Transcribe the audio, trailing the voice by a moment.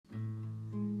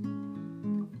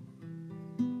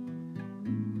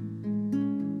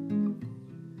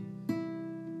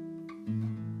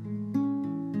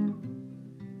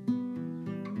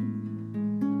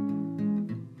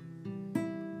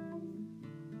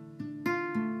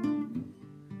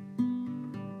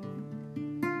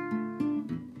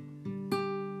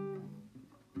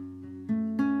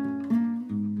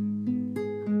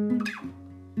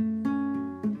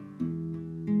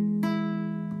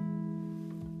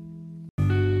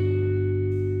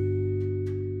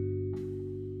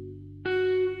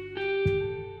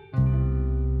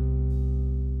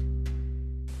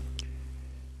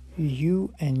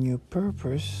You and your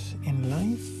purpose in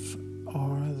life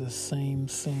are the same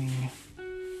thing.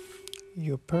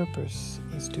 Your purpose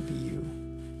is to be you.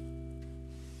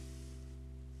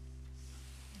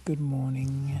 Good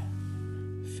morning,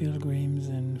 pilgrims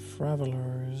and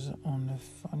travelers on the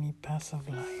funny path of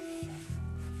life.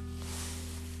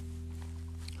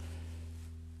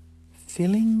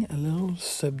 Feeling a little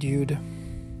subdued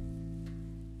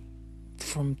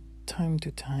from time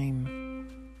to time.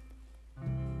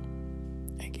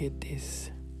 I get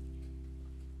this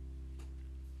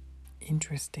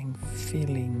interesting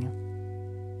feeling,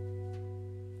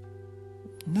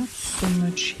 not so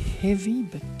much heavy,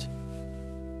 but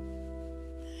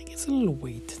I guess a little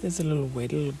weight. There's a little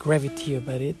weight, a little gravity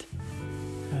about it.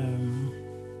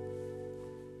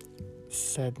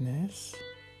 Sadness,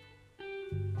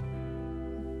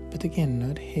 but again,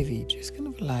 not heavy, just kind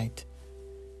of light.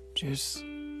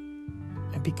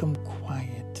 I become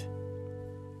quiet.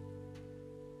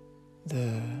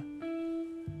 The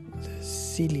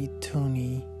silly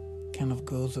Tony kind of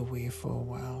goes away for a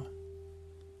while.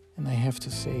 And I have to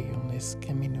say, on this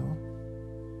Camino,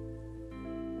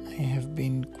 I have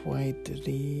been quite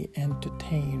the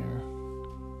entertainer.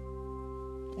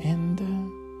 And,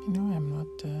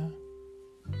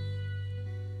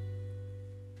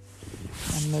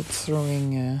 I'm not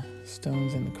throwing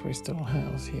stones in the crystal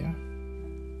house here.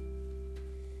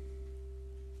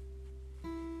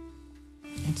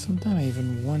 And sometimes I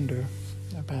even wonder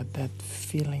about that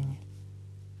feeling.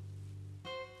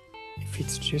 If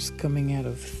it's just coming out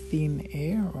of thin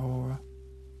air, or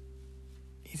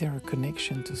is there a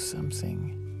connection to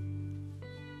something?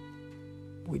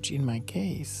 Which in my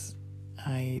case,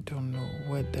 I don't know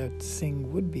what that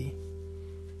thing would be.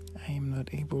 I am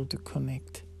not able to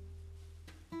connect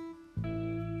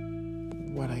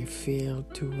what I feel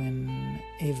to an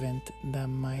event that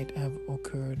might have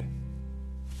occurred.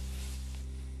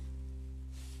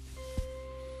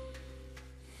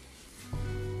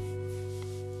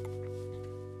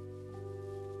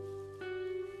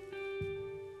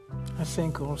 I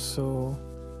think also,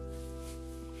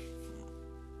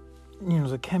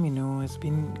 the Camino has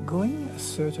been going a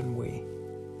certain way,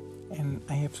 and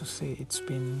I have to say it's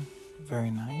been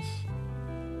very nice.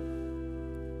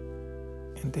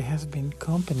 And there has been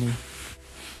company,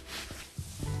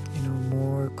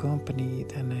 more company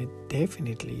than I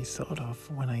definitely thought of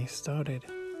when I started.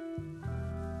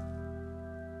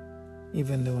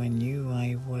 Even though I knew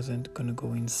I wasn't going to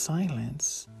go in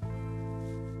silence,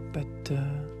 but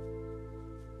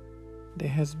there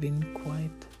has been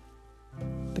quite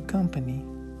the company.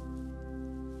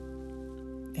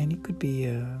 And it could be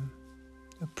a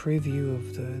preview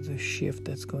of the shift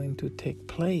that's going to take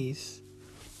place.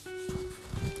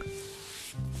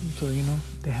 So,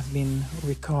 there has been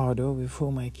Ricardo, with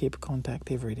whom I keep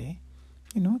contact every day.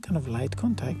 Kind of light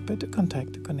contact, but a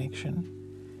connection.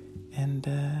 And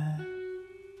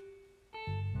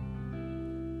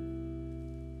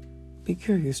be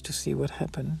curious to see what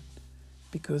happened.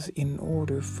 Because in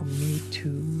order for me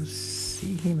to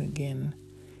see him again,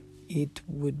 it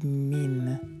would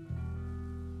mean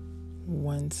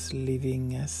once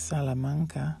leaving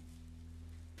Salamanca,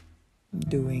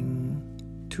 doing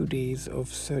 2 days of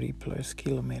 30 plus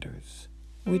kilometers,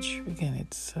 which again,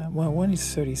 it's one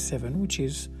is 37, which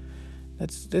is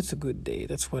that's a good day.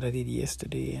 That's what I did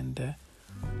yesterday, and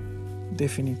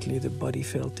definitely the body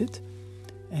felt it.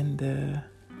 And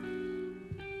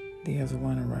the other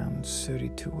one around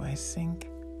 32, I think,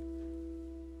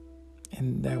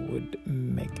 and that would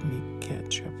make me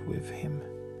catch up with him.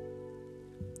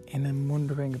 And I'm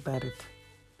wondering about it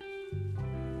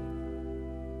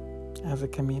as a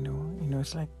Camino.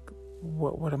 It's like,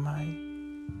 what am I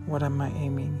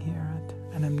aiming here at?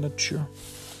 And I'm not sure.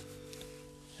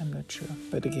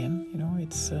 But again,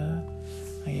 it's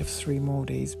I have 3 more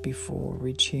days before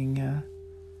reaching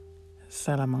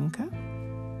Salamanca.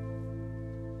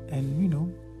 And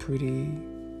pretty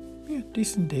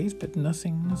decent days, but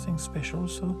nothing special.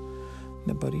 So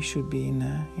the body should be in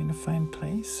a fine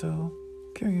place. So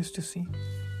curious to see.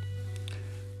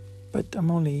 But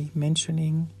I'm only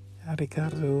mentioning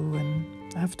Ricardo and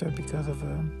after because of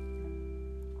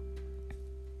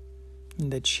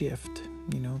that shift.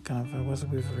 I was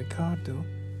with Ricardo,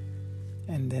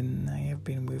 and then I have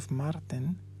been with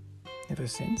Martin ever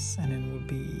since, and then we'll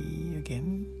be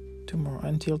again tomorrow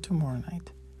until tomorrow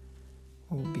night.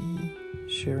 We'll be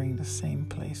sharing the same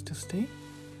place to stay,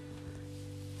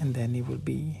 and then he will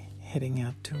be heading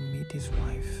out to meet his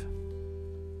wife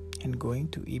and going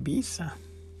to Ibiza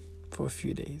for a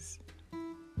few days.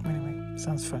 Anyway,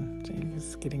 sounds fun.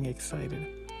 He's getting excited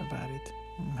about it.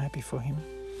 I'm happy for him.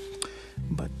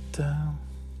 But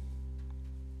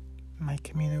my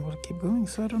Camino will keep going.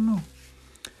 So I don't know.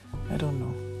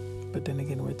 But then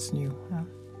again, what's new? Huh?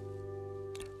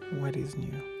 What is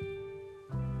new?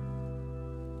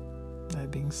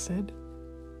 That being said,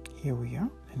 here we are,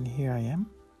 and here I am,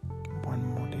 one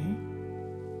more day,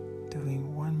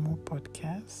 doing one more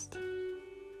podcast.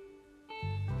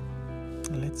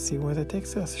 Let's see where that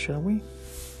takes us, shall we?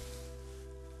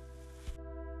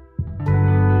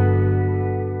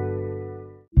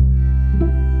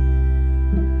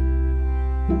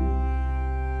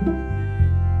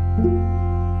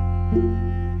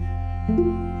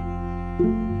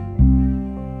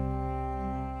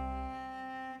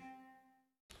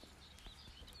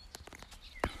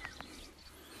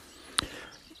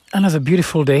 Another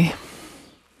beautiful day.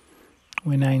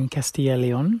 We're now in Castilla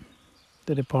León,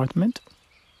 the department.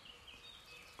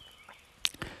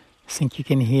 I think you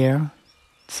can hear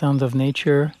sounds of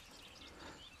nature.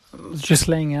 I was just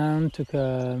laying down, took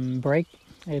a break,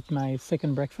 ate my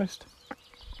second breakfast.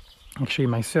 Actually,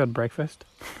 my third breakfast.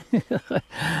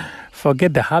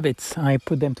 Forget the habits, I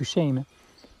put them to shame.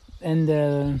 And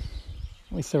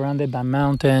we're surrounded by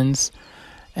mountains,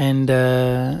 and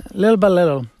little by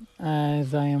little,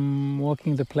 as I am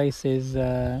walking the places,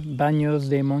 Baños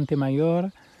de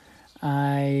Montemayor,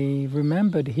 I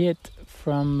remembered it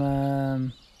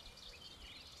from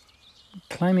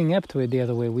climbing up to it the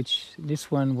other way, which this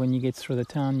one, when you get through the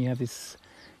town, you have this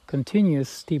continuous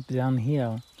steep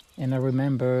downhill. And I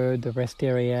remember the rest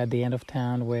area at the end of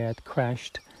town where it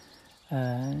crashed.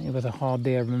 It was a hard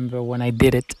day, I remember, when I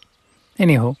did it.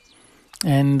 Anyhow,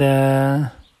 and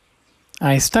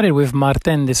I started with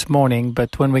Martin this morning,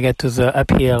 but when we get to the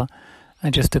uphill, I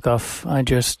just took off. I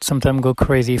just sometimes go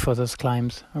crazy for those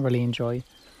climbs. I really enjoy.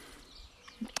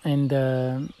 And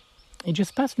it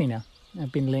just passed me now.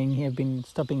 I've been laying here, I've been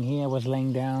stopping here. I was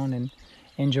laying down and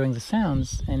enjoying the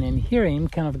sounds. And then hearing him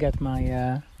kind of got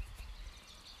my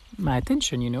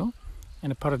attention, you know.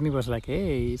 And a part of me was like,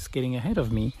 hey, it's getting ahead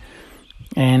of me.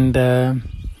 And then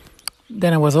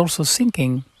I was also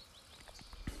thinking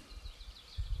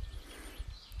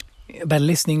about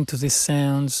listening to these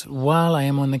sounds while I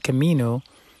am on the Camino,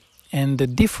 and the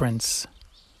difference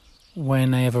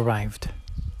when I have arrived.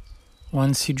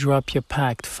 Once you drop your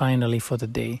pack finally for the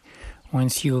day,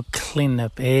 once you clean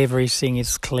up, everything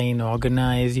is clean,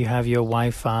 organized, you have your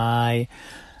Wi-Fi,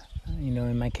 you know,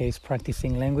 in my case,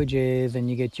 practicing languages, and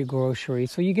you get your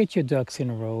groceries, so you get your ducks in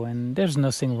a row, and there's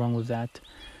nothing wrong with that.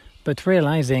 But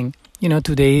realizing, you know,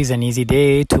 today is an easy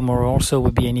day, tomorrow also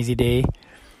will be an easy day.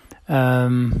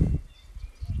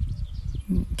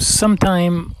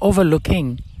 Sometime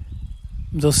overlooking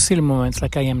those silly moments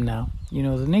like I am now. You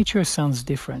know, the nature sounds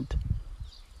different.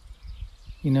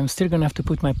 You know, I'm still going to have to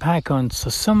put my pack on, so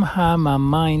somehow my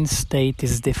mind state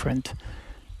is different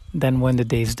than when the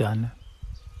day is done.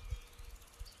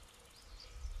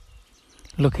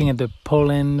 Looking at the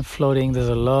pollen floating, there's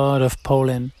a lot of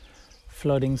pollen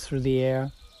floating through the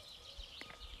air.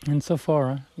 And so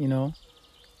far, you know,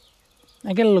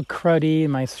 I get a little cruddy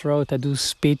in my throat, I do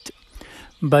spit,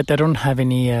 but I don't have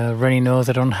any runny nose,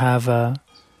 I don't have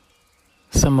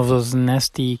some of those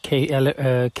nasty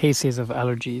cases of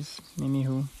allergies.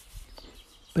 Anywho.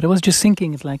 But I was just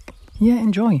thinking, it's like, yeah,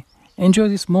 enjoy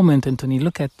this moment, Anthony.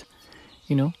 Look at,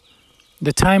 you know,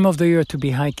 the time of the year to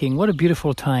be hiking. What a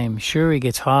beautiful time. Sure, it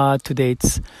gets hot. Today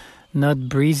it's not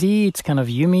breezy, it's kind of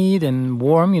humid and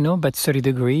warm, you know, but 30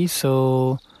 degrees,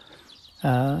 so...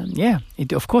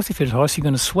 of course, if it's hot, you're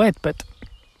going to sweat, but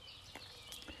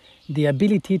the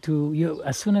ability to,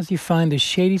 as soon as you find a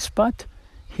shady spot,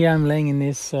 here I'm laying in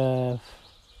this, all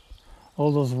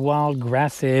those wild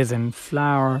grasses and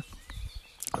flowers,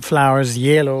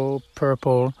 yellow,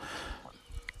 purple,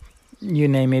 you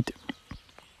name it,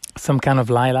 some kind of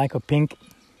lilac or pink,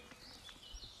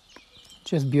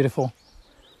 just beautiful.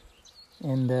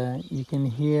 And you can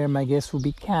hear, my guess will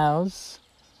be cows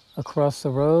across the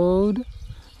road.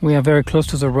 We are very close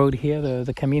to the road here.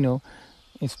 The Camino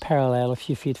is parallel a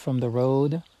few feet from the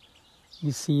road.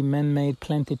 You see man-made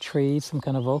planted trees, some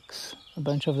kind of oaks, a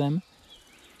bunch of them.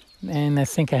 And I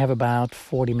think I have about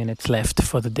 40 minutes left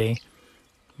for the day.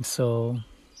 So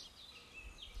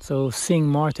seeing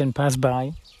Martin pass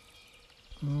by,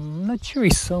 I'm not sure he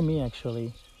saw me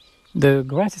actually. The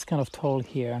grass is kind of tall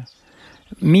here.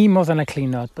 Me more than likely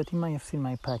not, but he might have seen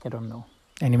my pack, I don't know.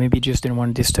 And he maybe just didn't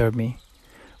want to disturb me,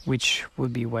 which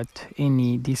would be what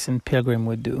any decent pilgrim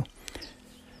would do.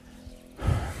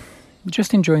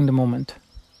 Just enjoying the moment.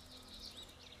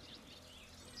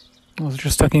 I was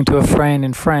just talking to a friend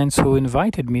in France who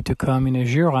invited me to come in a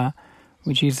Jura,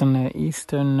 which is in the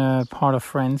eastern part of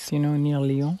France, you know, near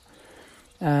Lyon.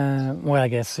 Well, I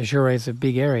guess Jura is a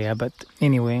big area, but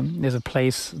anyway, there's a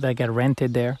place that got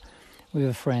rented there with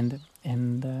a friend,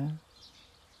 and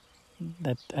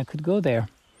that I could go there.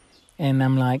 And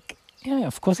I'm like, yeah,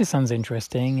 of course it sounds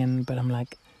interesting, but I'm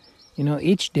like,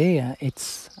 each day I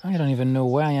don't even know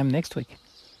where I am next week.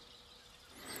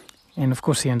 And of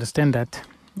course, you understand that.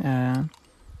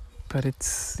 But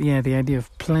it's, the idea of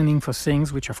planning for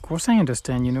things, which of course I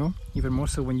understand, even more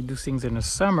so when you do things in the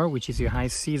summer, which is your high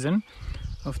season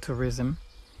of tourism.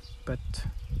 But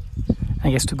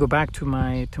I guess to go back to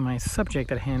my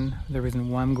subject at hand, the reason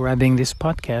why I'm grabbing this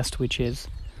podcast, which is,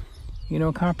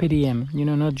 carpe diem,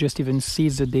 not just even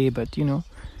seize the day, but,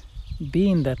 be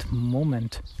in that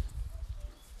moment.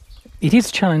 It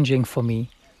is challenging for me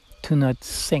to not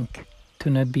think, to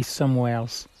not be somewhere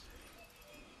else.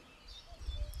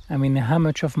 I mean, how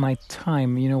much of my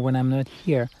time, when I'm not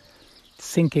here,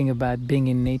 thinking about being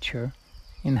in nature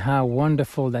and how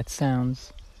wonderful that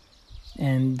sounds,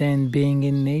 and then being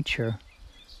in nature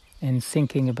and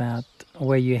thinking about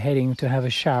where you're heading to have a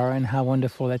shower and how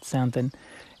wonderful that sounds,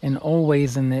 and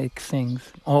always the next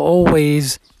things, or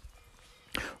always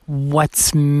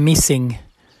what's missing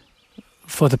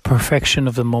for the perfection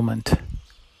of the moment.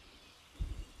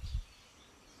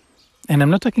 And I'm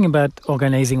not talking about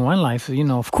organizing one life,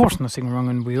 of course nothing wrong,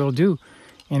 and we all do.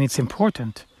 And it's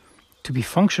important to be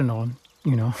functional,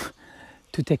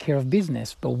 to take care of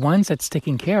business. But once that's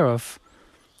taken care of,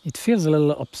 it feels a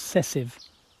little obsessive,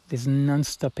 this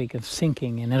non-stopping of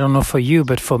thinking. And I don't know for you,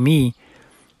 but for me,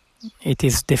 it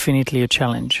is definitely a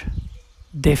challenge.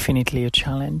 Definitely a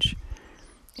challenge.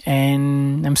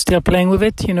 And I'm still playing with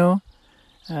it,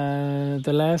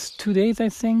 the last 2 days, I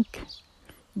think.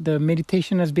 The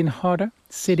meditation has been harder,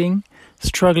 sitting,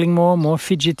 struggling more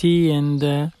fidgety,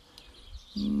 and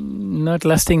not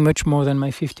lasting much more than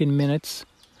my 15 minutes.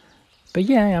 But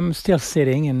yeah, I'm still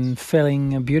sitting and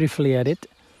failing beautifully at it.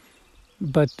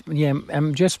 But yeah,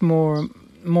 I'm just more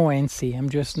antsy. I'm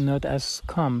just not as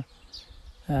calm.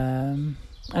 I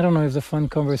don't know if the fun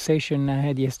conversation I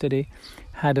had yesterday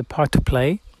had a part to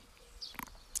play.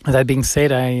 That being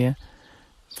said, I...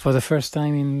 for the first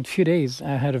time in a few days,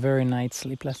 I had a very nice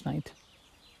sleep last night,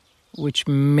 which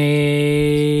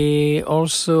may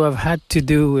also have had to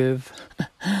do with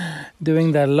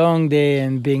doing that long day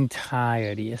and being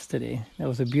tired yesterday. That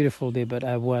was a beautiful day, but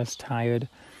I was tired.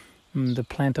 The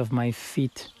plant of my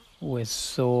feet was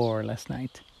sore last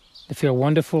night. They feel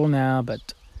wonderful now,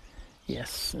 but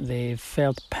yes, they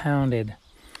felt pounded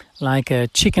like a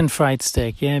chicken fried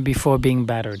steak, before being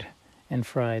battered and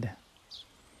fried.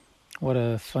 What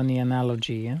a funny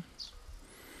analogy, yeah?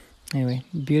 Anyway,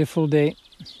 beautiful day.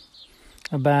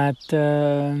 About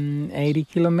 80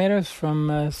 kilometers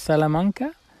from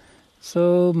Salamanca.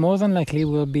 So more than likely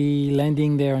we'll be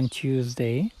landing there on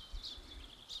Tuesday.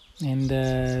 And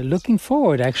looking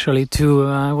forward actually to,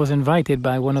 I was invited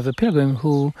by one of the pilgrims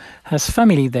who has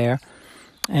family there.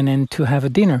 And then to have a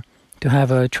dinner, to have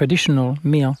a traditional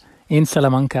meal in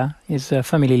Salamanca. His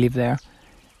family live there.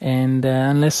 And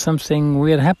unless something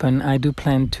weird happens, I do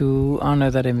plan to honor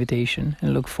that invitation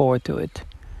and look forward to it.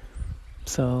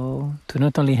 So to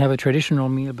not only have a traditional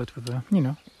meal, but with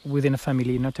within a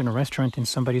family, not in a restaurant, in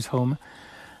somebody's home,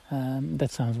 that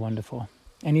sounds wonderful.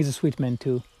 And he's a sweet man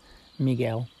too,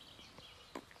 Miguel.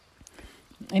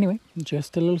 Anyway,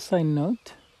 just a little side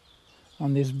note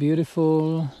on this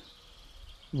beautiful,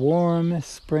 warm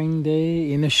spring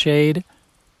day in the shade.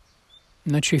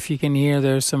 Not sure if you can hear,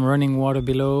 there's some running water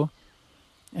below,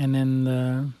 and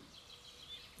then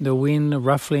the wind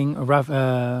ruffling.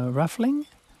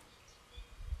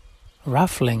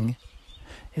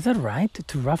 Is that right?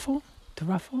 To ruffle? To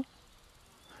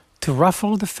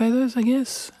ruffle the feathers, I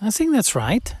guess. I think that's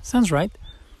right. Sounds right.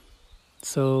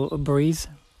 So a breeze,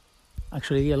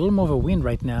 actually a little more of a wind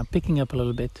right now, picking up a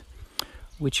little bit,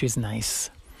 which is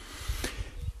nice.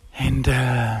 And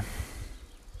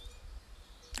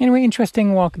anyway,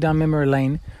 interesting walk down memory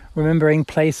lane, remembering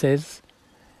places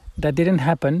that didn't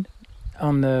happen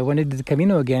when I did the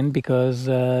Camino again, because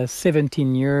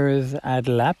 17 years had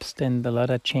lapsed and a lot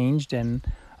had changed, and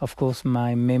of course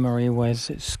my memory was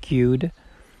skewed.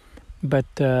 But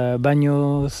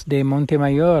Baños de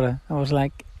Montemayor, I was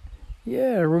like,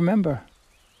 yeah, I remember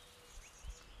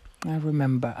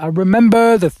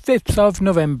the 5th of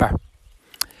November.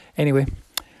 Anyway,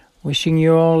 wishing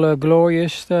you all a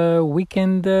glorious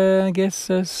weekend, I guess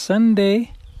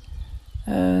Sunday.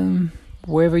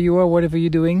 Wherever you are, whatever you're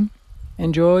doing,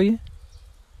 enjoy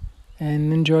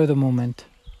the moment.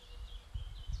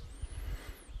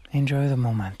 Enjoy the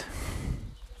moment.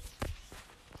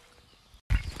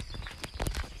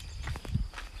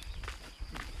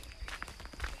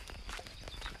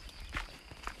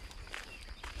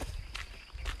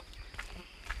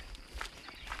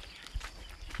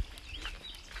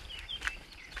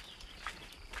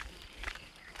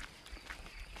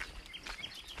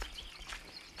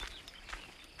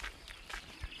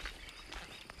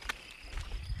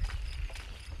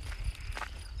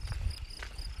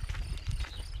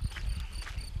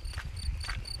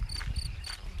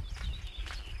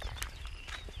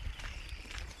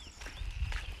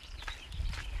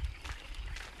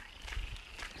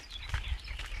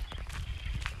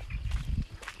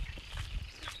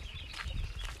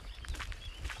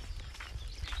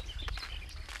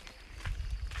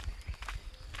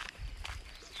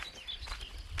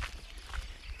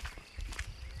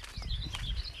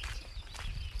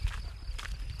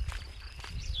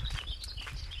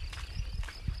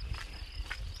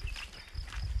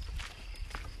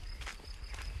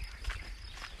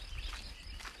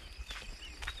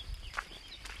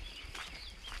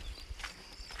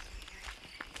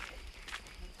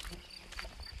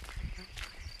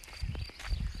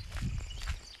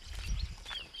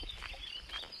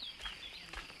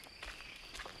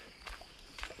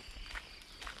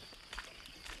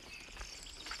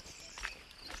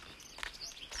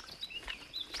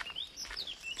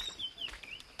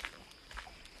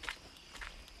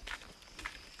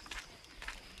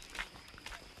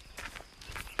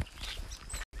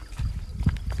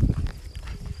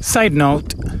 Side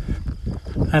note,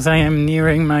 as I am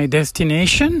nearing my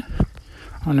destination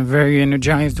on a very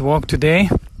energized walk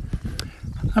today,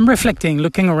 I'm reflecting,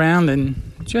 looking around, and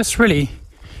just really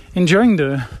enjoying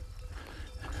the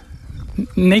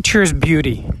nature's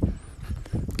beauty.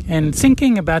 And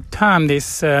thinking about Tom,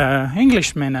 this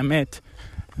Englishman I met,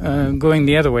 going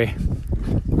the other way,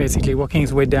 basically walking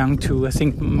his way down to, I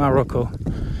think, Morocco.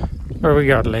 But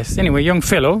regardless, anyway, young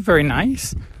fellow, very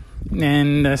nice,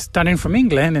 and starting from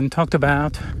England, and talked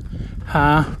about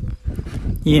how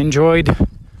he enjoyed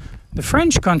the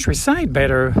French countryside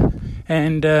better,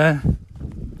 and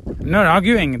not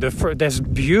arguing. There's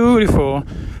beautiful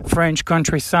French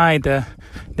countryside.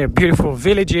 They're beautiful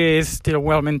villages, still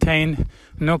well maintained,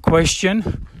 no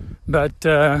question. But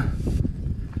I'm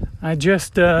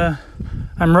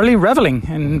really reveling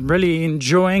and really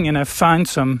enjoying, and I found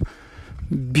some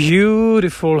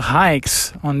beautiful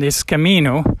hikes on this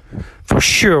Camino, for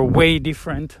sure way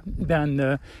different than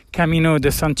the Camino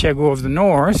de Santiago of the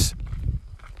North,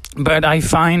 but I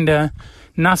find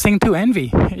nothing to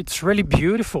envy. It's really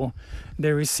beautiful.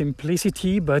 There is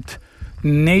simplicity, but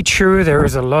nature, there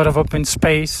is a lot of open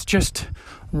space, just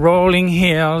rolling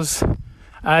hills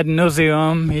ad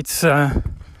nauseum. It's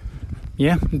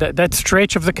that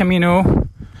stretch of the Camino,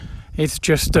 it's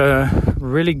just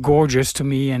really gorgeous to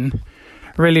me, and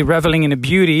really reveling in the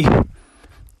beauty,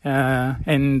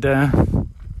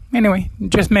 anyway,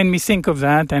 just made me think of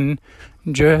that, and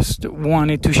just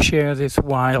wanted to share this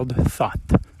wild thought.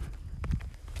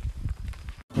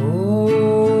 Oh.